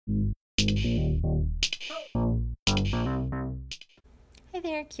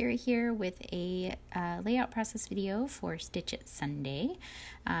there, Kira here with a layout process video for Stitch It Sunday.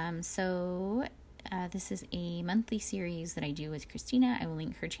 This is a monthly series that I do with Christina. I will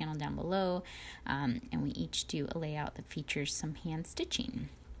link her channel down below, and we each do a layout that features some hand stitching.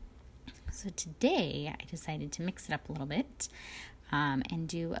 So today I decided to mix it up a little bit and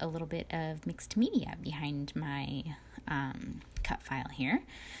do a little bit of mixed media behind my cut file here.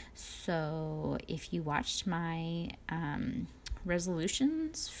 So if you watched my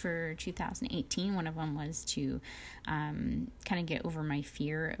resolutions for 2018, one of them was to kind of get over my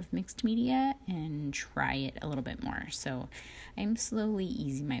fear of mixed media and try it a little bit more. So I'm slowly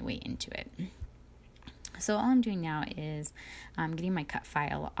easing my way into it. So all I'm doing now is getting my cut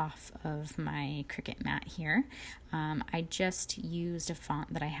file off of my Cricut mat here. I just used a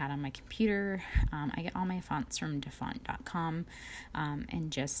font that I had on my computer. I get all my fonts from dafont.com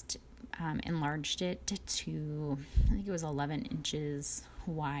and just enlarged it to, I think it was 11 inches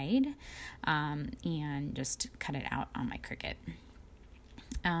wide, and just cut it out on my Cricut.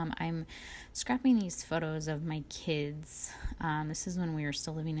 I'm scrapping these photos of my kids. This is when we were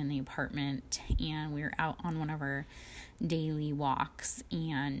still living in the apartment and we were out on one of our daily walks,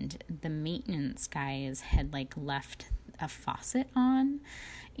 and the maintenance guys had left a faucet on,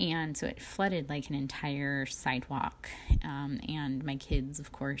 and so it flooded an entire sidewalk, and my kids,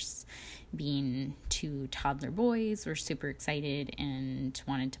 of course, being two toddler boys, were super excited and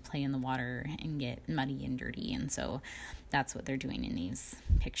wanted to play in the water and get muddy and dirty, and so that's what they're doing in these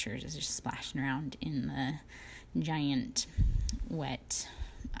pictures, is just splashing around in the giant wet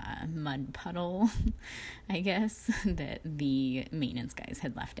mud puddle, I guess, that the maintenance guys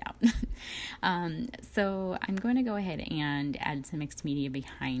had left out. So I'm going to go ahead and add some mixed media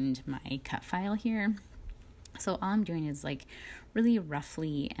behind my cut file here. So all I'm doing is really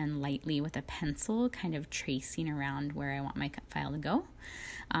roughly and lightly with a pencil kind of tracing around where I want my cut file to go.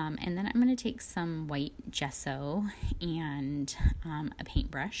 And then I'm going to take some white gesso and a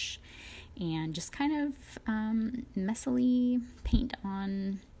paintbrush and just kind of messily paint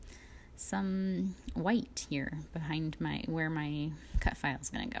on some white here behind where my cut file is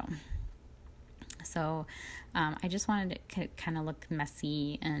going to go. So I just wanted it to kind of look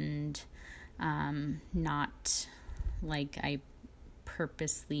messy and not like I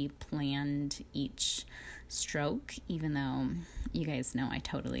purposely planned each stroke, even though you guys know I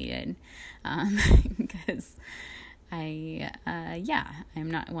totally did, because I'm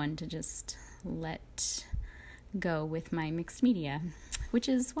not one to just let go with my mixed media, which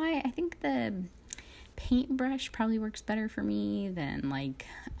is why I think the paintbrush probably works better for me than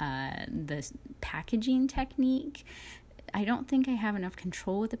the packaging technique. I don't think I have enough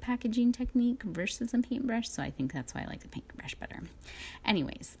control with the packaging technique versus a paintbrush, so I think that's why I like the paintbrush better.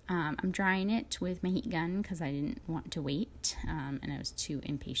 Anyways, I'm drying it with my heat gun because I didn't want to wait, and I was too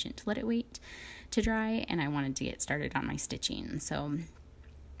impatient to let it wait to dry, and I wanted to get started on my stitching. So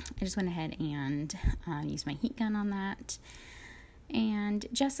I just went ahead and used my heat gun on that. And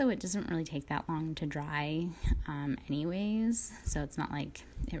gesso, it doesn't really take that long to dry anyways, so it's not like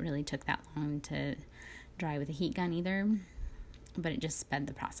it really took that long to dry with a heat gun either, but it just sped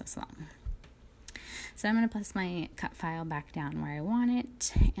the process along. So I'm going to place my cut file back down where I want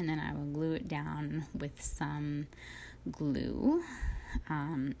it, and then I will glue it down with some glue,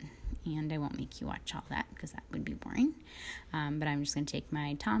 and I won't make you watch all that because that would be boring, but I'm just going to take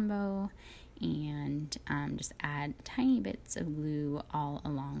my Tombow and just add tiny bits of glue all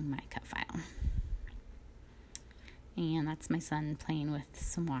along my cut file. And that's my son playing with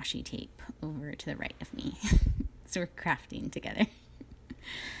some washi tape over to the right of me. So we're crafting together.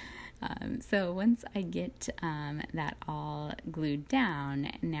 So once I get that all glued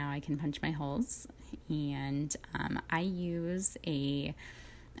down, now I can punch my holes. And I use a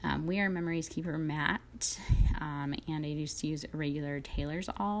We Are Memories Keeper mat, and I used to use a regular tailor's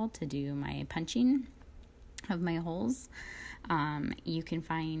awl to do my punching of my holes. You can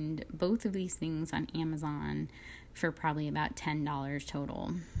find both of these things on Amazon for probably about $10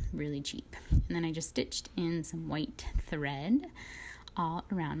 total, really cheap. And then I just stitched in some white thread all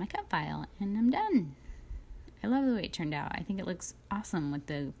around my cut file, and I'm done. I love the way it turned out. I think it looks awesome with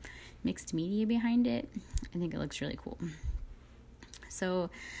the mixed media behind it. I think it looks really cool. So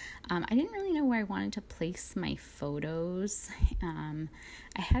I didn't really know where I wanted to place my photos.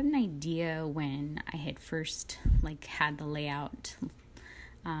 I had an idea when I had first had the layout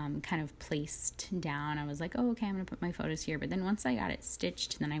kind of placed down. I was like, oh, okay, I'm going to put my photos here. But then once I got it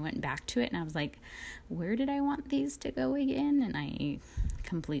stitched, then I went back to it and I was like, where did I want these to go again? And I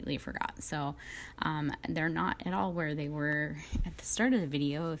completely forgot. So they're not at all where they were at the start of the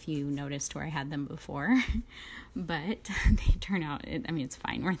video, if you noticed where I had them before. But they turn out, it's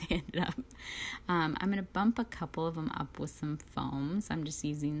fine where they ended up. I'm going to bump a couple of them up with some foam. So I'm just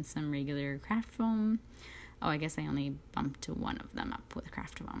using some regular craft foam. Oh, I guess I only bumped one of them up with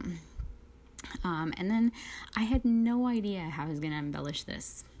craft foam. And then I had no idea how I was going to embellish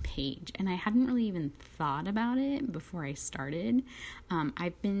this page, and I hadn't really even thought about it before I started.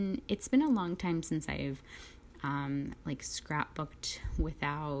 It's been a long time since I've scrapbooked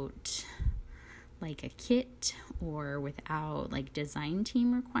without like a kit or without like design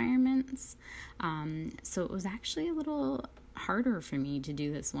team requirements. So it was actually a little harder for me to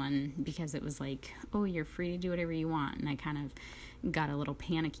do this one because it was like, oh, you're free to do whatever you want. And I kind of got a little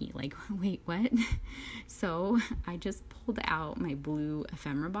panicky, like, wait, what? So I just pulled out my blue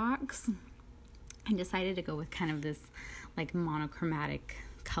ephemera box and decided to go with kind of this like monochromatic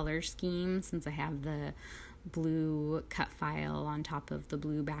color scheme, since I have the blue cut file on top of the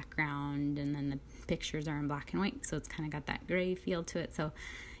blue background, and then the pictures are in black and white, so it's kind of got that gray feel to it. So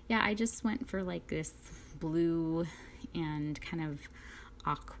yeah, I just went for like this blue and kind of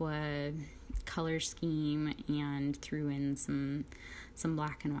aqua color scheme and threw in some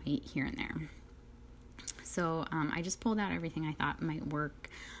black and white here and there. So I just pulled out everything I thought might work.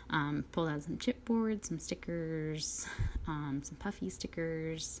 Pulled out some chipboard, some stickers, some puffy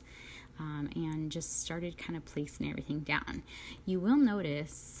stickers, and just started kind of placing everything down. You will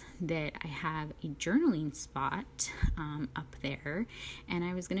notice that I have a journaling spot up there, and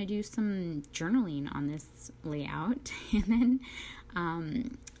I was going to do some journaling on this layout, and then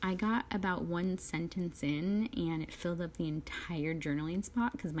I got about one sentence in and it filled up the entire journaling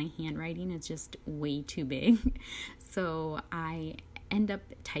spot because my handwriting is just way too big. So I end up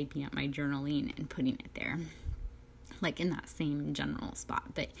typing up my journaling and putting it there, like in that same general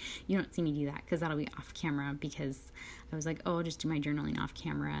spot. But you don't see me do that because that'll be off camera, because I was like, oh, I'll just do my journaling off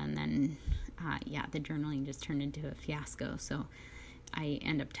camera. And then, the journaling just turned into a fiasco. So I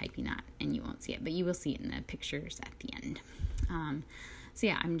end up typing that and you won't see it, but you will see it in the pictures at the end. So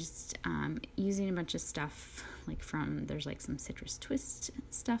yeah, I'm just using a bunch of stuff there's like some Citrus Twist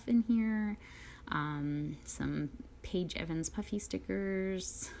stuff in here, some Paige Evans puffy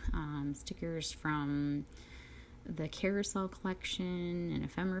stickers, stickers from the Carousel collection, and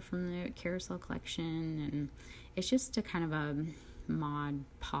ephemera from the Carousel collection, and it's just a kind of a mod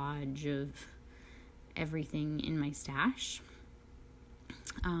podge of everything in my stash.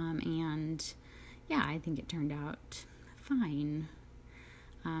 And yeah, I think it turned out fine.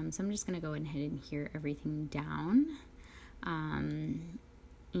 So I'm just going to go ahead and hear everything down.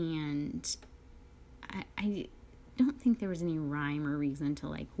 And I don't think there was any rhyme or reason to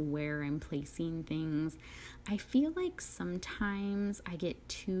like where I'm placing things. I feel like sometimes I get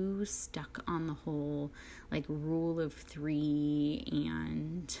too stuck on the whole like rule of 3,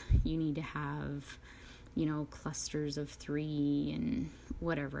 and you need to have, clusters of 3 and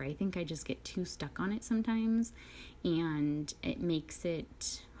whatever. I think I just get too stuck on it sometimes, and it makes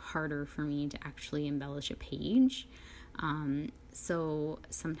it harder for me to actually embellish a page. So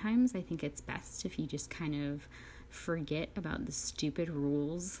sometimes I think it's best if you just kind of forget about the stupid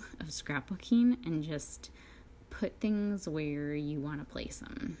rules of scrapbooking and just put things where you want to place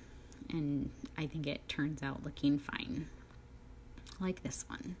them. And I think it turns out looking fine. Like this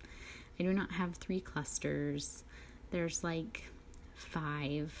one. I do not have 3 clusters. There's like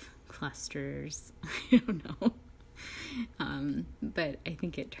 5 clusters. I don't know. But I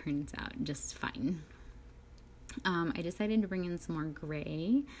think it turns out just fine. I decided to bring in some more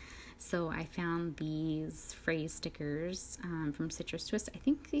gray. So I found these phrase stickers from Citrus Twist. I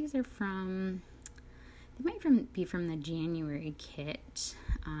think these are they might be from the January kit.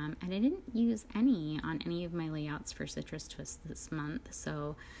 And I didn't use any on any of my layouts for Citrus Twist this month.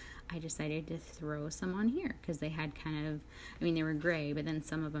 So I decided to throw some on here because they had they were gray, but then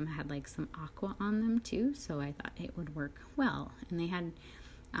some of them had like some aqua on them too. So I thought it would work well. And they had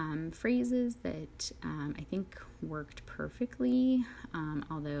phrases that I think worked perfectly,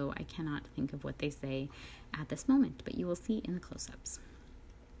 although I cannot think of what they say at this moment, but you will see in the close-ups.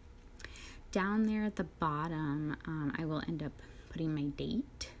 Down there at the bottom, I will end up putting my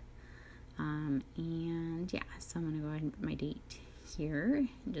date, and yeah, so I'm going to go ahead and put my date here,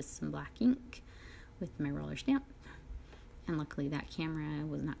 just some black ink with my roller stamp, and luckily that camera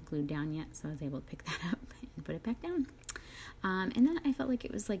was not glued down yet, so I was able to pick that up and put it back down. And then I felt like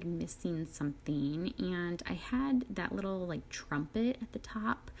it was like missing something, and I had that little like trumpet at the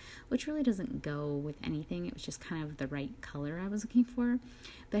top, which really doesn't go with anything. It was just kind of the right color I was looking for,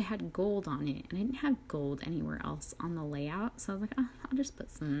 but I had gold on it, and I didn't have gold anywhere else on the layout, so I was like, oh, I'll just put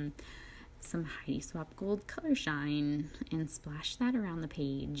some Heidi Swap Gold Color Shine and splash that around the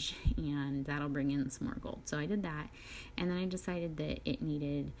page, and that'll bring in some more gold. So I did that, and then I decided that it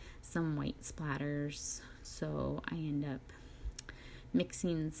needed some white splatters, so I end up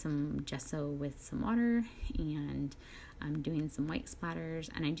mixing some gesso with some water, and I'm doing some white splatters,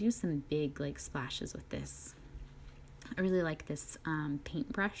 and I do some big like splashes with this. I really like this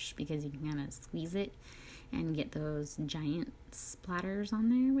paintbrush because you can kind of squeeze it and get those giant splatters on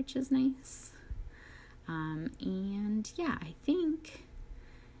there, which is nice. And yeah, I think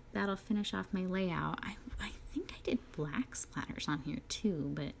that'll finish off my layout. I think I did black splatters on here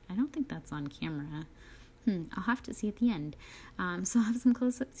too, but I don't think that's on camera. I'll have to see at the end. So I'll have some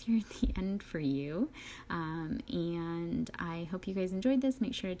close-ups here at the end for you. And I hope you guys enjoyed this.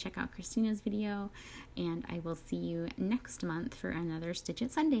 Make sure to check out Christina's video, and I will see you next month for another Stitch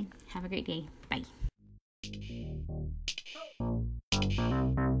It Sunday. Have a great day. Bye.